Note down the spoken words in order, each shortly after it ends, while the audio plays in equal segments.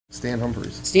Stan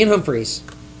Humphries. Stan Humphries.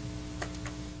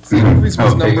 Stan Humphries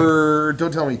was number,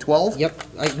 don't tell me, 12? Yep.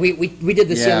 We did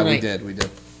this the other night. Yeah, we did.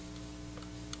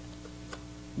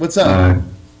 What's up?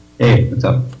 Hey, what's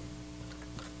up?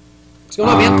 What's going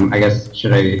on, man? I guess,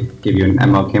 should I give you an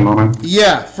MLK moment?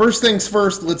 Yeah, first things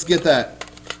first, let's get that.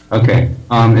 Okay.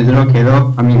 Is it okay,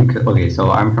 though? I mean, okay,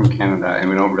 so I'm from Canada, and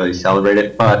we don't really celebrate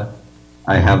it, but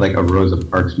I have, like, a Rosa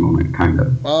Parks moment, kind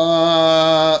of.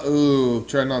 Ooh,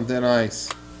 treading on thin ice.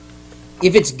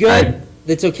 If it's good,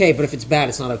 that's okay, but if it's bad,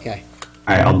 it's not okay.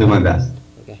 Alright, I'll do my best.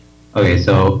 Okay. Okay,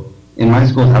 so, in my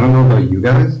schools, I don't know about you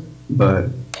guys, but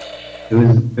it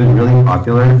was really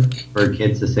popular for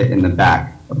kids to sit in the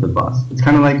back of the bus. It's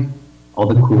kind of like all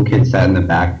the cool kids sat in the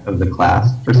back of the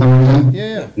class for some reason.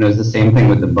 Yeah. And it was the same thing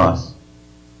with the bus.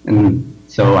 And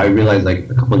so I realized,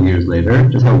 like, a couple of years later,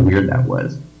 just how weird that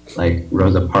was. Like,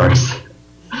 Rosa Parks.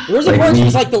 Rosa Parks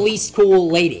was like the least cool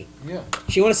lady. Yeah.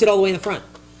 She wanted to sit all the way in the front.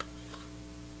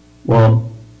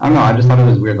 Well, I don't know, I just thought it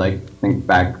was weird, like, think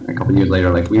back a couple of years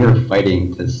later, like, we were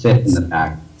fighting to sit in the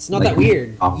back. It's not like, that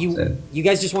weird. Opposite. You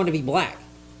guys just wanted to be black.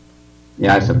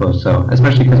 Yeah, I suppose so.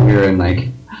 Especially because we were in, like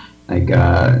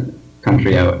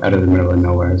country out of the middle of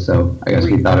nowhere, so I guess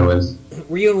we thought it was...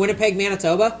 Were you in Winnipeg,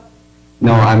 Manitoba?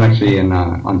 No, I'm actually in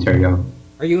Ontario.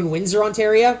 Are you in Windsor,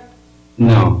 Ontario?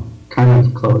 No, kind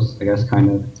of close, I guess, kind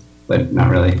of, but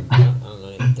not really. I don't know.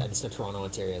 I just know Toronto,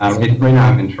 Ontario. Right now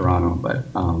I'm in Toronto, but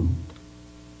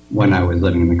when I was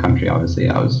living in the country, obviously,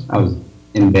 I was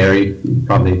in Barrie,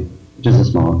 probably just a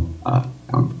small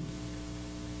town.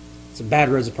 It's a bad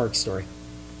Rosa Parks story.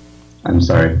 I'm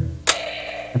sorry.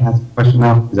 Can I ask a question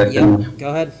now? Is that good enough? Go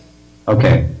ahead.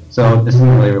 Okay, so this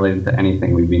isn't really related to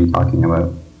anything we've been talking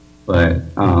about, but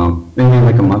maybe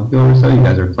like a month ago or so, you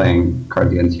guys were playing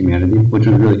Cards Against Humanity, which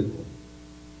was really cool.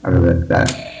 I really liked that.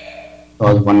 So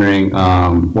I was wondering,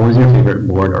 what was your favorite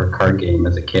board or card game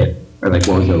as a kid? Or like,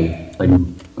 what was the, like,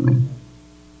 something?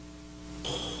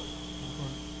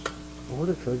 Board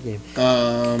or card game?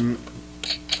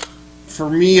 For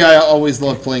me, I always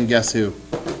loved playing Guess Who.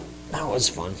 That was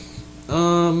fun.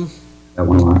 That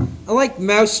one a lot. I like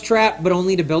Mousetrap, but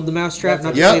only to build the Mousetrap,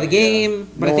 not to play the game.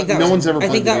 But I think that one's ever I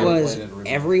think played that the was game.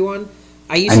 everyone.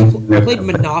 I played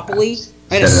Monopoly.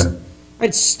 I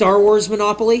had Star Wars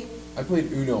Monopoly. I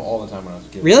played Uno all the time when I was a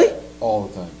kid. Really? All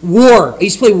the time. War. I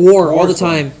used to play War all the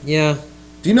time. Yeah.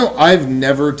 Do you know I've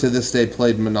never to this day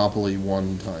played Monopoly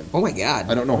one time? Oh my god.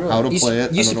 I don't know how to play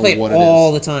it. Used I to don't play know what it it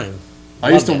all is. the time. I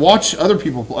used to watch other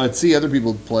people. I'd see other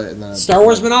people play it, and then Star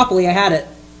Wars Monopoly. I had it.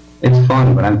 It's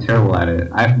fun, but I'm terrible at it.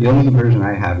 The only version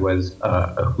I had was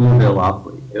a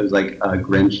Whovilleopoly. It was like a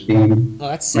Grinch theme. Oh,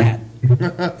 that's sad.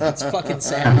 That's fucking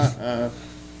sad.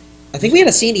 I think we had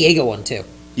a San Diego one too.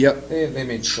 Yep. They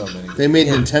made so many. They made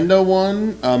Nintendo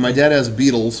one. My dad has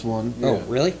Beatles one. Oh,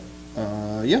 really?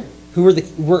 Yeah. Who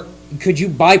were could you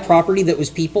buy property that was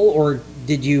people, or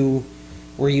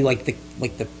were you like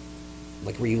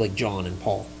John and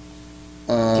Paul?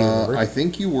 I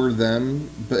think you were them,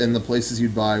 but in the places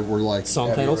you'd buy were like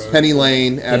Song titles? Penny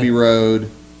Lane, Abbey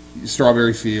Road,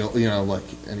 Strawberry Field, like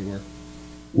anywhere.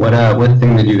 What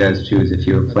thing did you guys choose if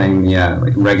you were playing the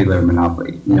like regular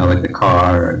Monopoly? Like the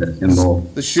car or the thimble?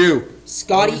 The shoe.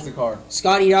 Scotty. The car.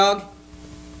 Scotty dog.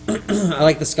 I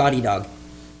like the Scotty dog.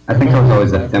 I think I was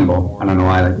always a thimble. I don't know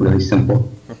why, like really simple.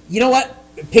 You know what?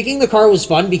 Picking the car was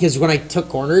fun because when I took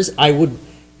corners, I would.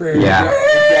 Yeah.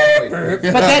 But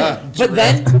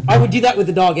then I would do that with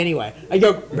the dog anyway. I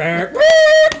go.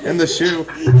 And the shoe.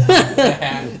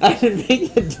 I would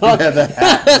make the dog. Yeah, the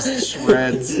hat just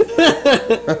shreds.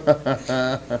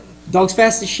 Dog's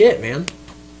fast as shit, man.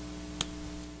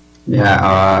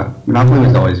 Yeah, Monopoly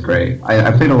was always great.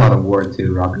 I played a lot of War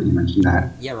too. Rocket, you mentioned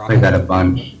that. Yeah, Rocket. Played that a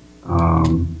bunch.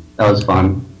 That was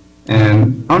fun.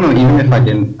 And I don't know, even if I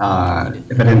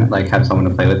didn't like have someone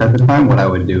to play with at the time, what I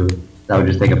would do is I would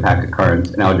just take a pack of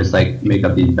cards and I would just like make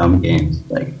up these dumb games.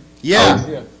 Like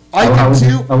I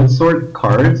would sort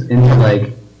cards into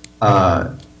like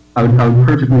I would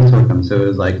perfectly sort them. So it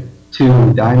was like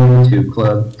 2 diamond, 2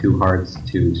 club, 2 hearts,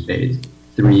 2 spades,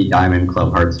 3 diamond,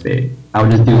 club, heart, spade. I would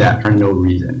just do that for no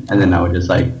reason, and then I would just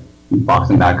like box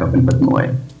them back up and put them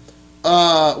away.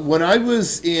 When I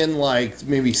was in like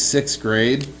maybe 6th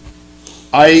grade,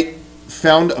 I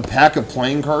found a pack of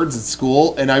playing cards at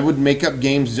school, and I would make up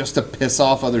games just to piss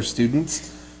off other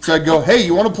students. So I'd go, "Hey,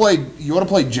 you want to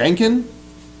play Jenkin?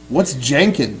 What's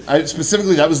Jenkin?"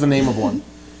 Specifically, that was the name of one.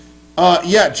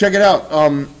 Yeah, check it out.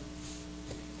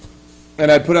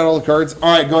 And I'd put out all the cards.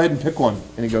 All right, go ahead and pick one.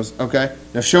 And he goes, "Okay,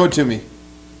 now show it to me."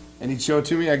 And he'd show it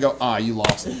to me. I go, "You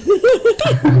lost."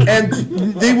 And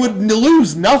they would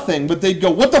lose nothing, but they'd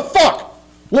go, "What the fuck?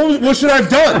 What should I have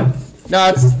done?" No,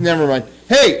 it's never mind.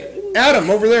 Hey, Adam,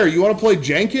 over there, you want to play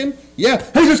Jenkin? Yeah.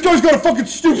 Hey, this guy's got a fucking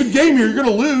stupid game here. You're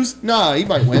gonna lose. Nah, he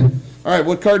might win. All right,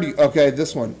 what card do you? Okay,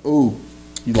 this one. Ooh,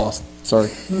 you lost. Sorry.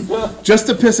 Just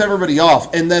to piss everybody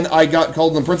off, and then I got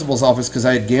called in the principal's office because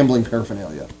I had gambling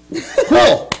paraphernalia.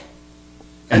 Cool.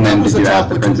 And that was a talk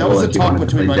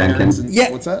between my parents and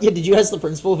what's that? Yeah, did you ask the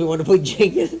principal if he wanted to play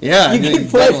Jenkins? Yeah. You could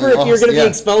play for if you're going to be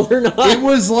expelled or not. It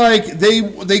was like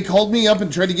they called me up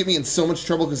and tried to get me in so much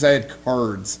trouble because I had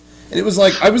cards. And it was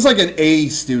like I was like an A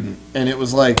student, and it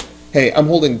was like, hey, I'm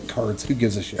holding cards. Who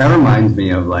gives a shit? That reminds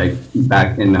me of like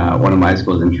back in one of my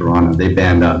schools in Toronto, they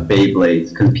banned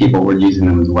Beyblades because people were using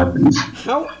them as weapons.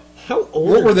 How old?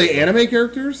 What were they, anime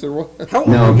characters or what?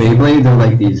 No, Beyblades are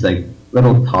like these like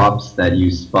little tops that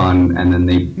you spun and then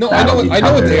they. No, I know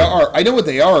what they are. I know what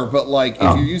they are, but like if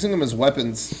you're using them as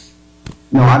weapons.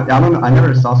 No, I don't know. I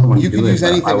never saw someone you do can it. Use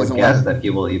anything I would guess that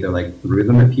people either like threw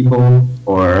them at people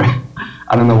or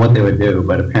I don't know what they would do,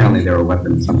 but apparently they were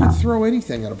weapons somehow. You could throw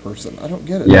anything at a person. I don't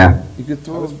get it. Yeah. You could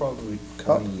throw. I was probably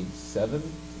 27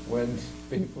 when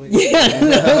Beyblade. Yeah,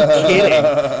 no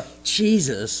kidding.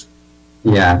 Jesus.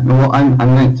 Yeah. Well, I'm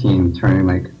 19, turning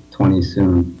like 20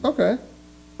 soon. Okay.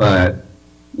 But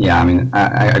yeah, I mean,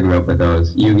 I grew up with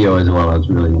those. Yu-Gi-Oh as well. I was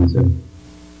really into.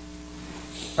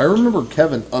 I remember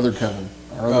Kevin, other Kevin,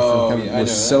 our other friend Kevin,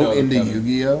 was so into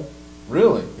Yu-Gi-Oh.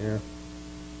 Really? Yeah.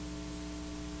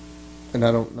 And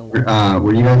I don't know. What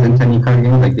were you guys into any card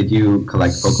games? Like, did you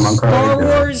collect Pokemon cards? Star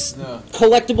Wars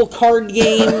collectible card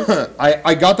game.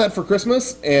 I got that for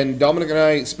Christmas, and Dominic and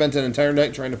I spent an entire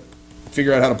night trying to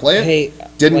figure out how to play it. Hey,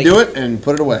 didn't do it and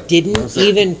put it away. Didn't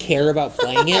even care about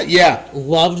playing it. Yeah.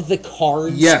 Loved the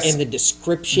cards and the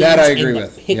descriptions that I agree and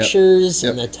the pictures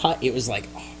and the it was like,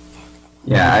 oh fuck.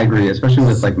 Yeah, I agree. Especially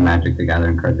with like Magic the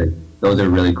Gathering cards. Like, those are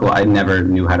really cool. I never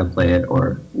knew how to play it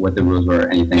or what the rules were or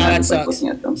anything. No, I that was sucks. like looking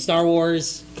at them. Star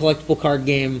Wars collectible card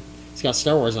game. It's got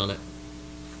Star Wars on it.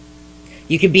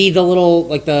 You could be the little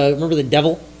remember the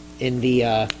devil in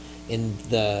the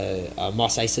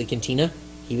Mos Eisley Cantina?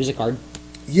 He was a card.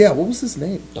 Yeah, what was his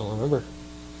name? Don't remember.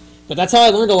 But that's how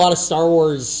I learned a lot of Star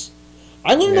Wars.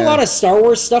 I learned a lot of Star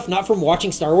Wars stuff, not from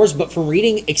watching Star Wars, but from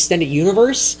reading Extended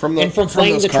Universe and from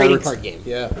playing the trading card game.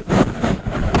 Yeah.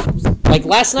 Like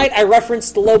last night, I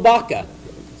referenced Lobaka.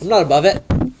 I'm not above it.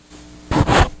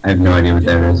 I have no idea what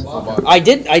that is. I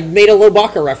did. I made a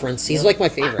Lobaka reference. He's like my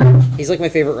favorite. He's like my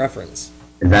favorite reference.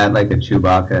 Is that like a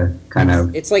Chewbacca kind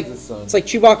of? It's like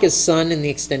Chewbacca's son in the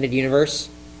Extended Universe.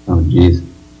 Oh, jeez.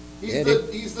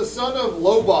 He's the son of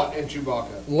Lobot and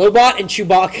Chewbacca. Lobot and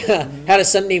Chewbacca had a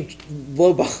son named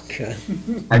Lobaka.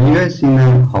 Have you guys seen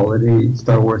that holiday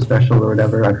Star Wars special or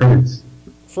whatever? I've heard it's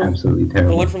absolutely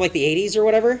terrible. The one from like the 80s or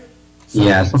whatever?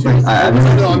 Yeah, something. I've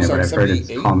never seen it, but I've heard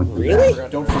it's comic. Really?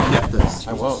 Don't forget this.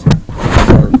 I won't.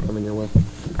 Sorry, coming your way.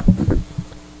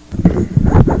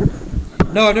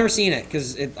 No, I've never seen it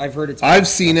because I've heard it's. I've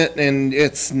seen it and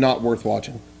it's not worth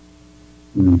watching.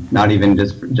 Not even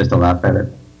just to laugh at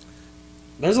it.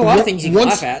 There's a lot of things you can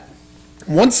laugh at.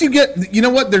 Once you get, you know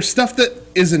what? There's stuff that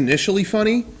is initially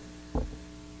funny,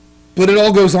 but it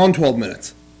all goes on 12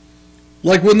 minutes.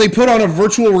 Like when they put on a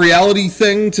virtual reality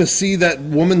thing to see that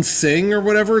woman sing or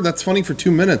whatever, that's funny for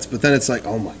 2 minutes, but then it's like,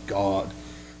 oh my god,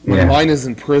 my mind is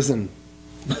in prison.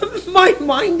 My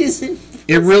mind is in prison.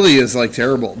 It really is like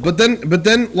terrible. But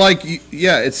then like,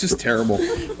 yeah, it's just terrible. My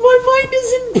mind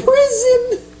is in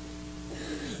prison.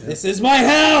 This is my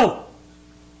hell.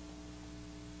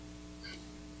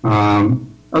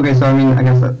 Okay, so I mean, I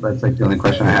guess that's like the only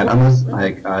question I had on this.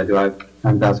 Like, do I have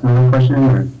time to ask another question,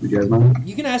 or would you guys mind?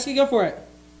 You can ask it. Go for it.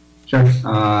 Sure.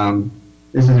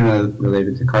 This isn't really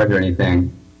related to cards or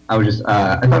anything. I was just,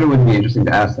 I thought it would be interesting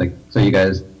to ask, like, so you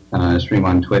guys stream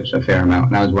on Twitch a fair amount,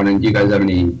 and I was wondering, do you guys have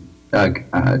any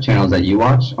channels that you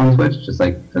watch on Twitch, just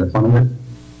like for the fun of it?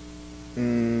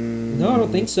 No, I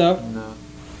don't think so. No.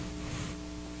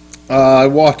 I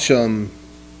watch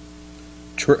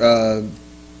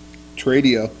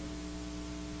Tradio.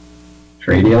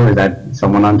 Tradio? Is that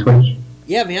someone on Twitch?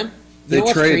 Yeah, man. They You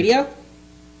watch trade. Radio?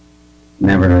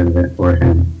 Never heard of it or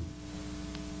him.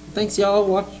 Thanks, y'all.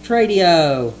 Watch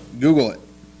Tradio. Google it.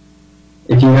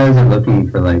 If you guys are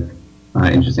looking for like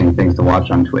interesting things to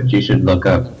watch on Twitch, you should look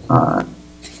up.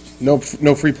 No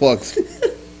free plugs. You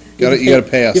gotta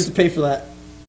pay us. You have to pay for that.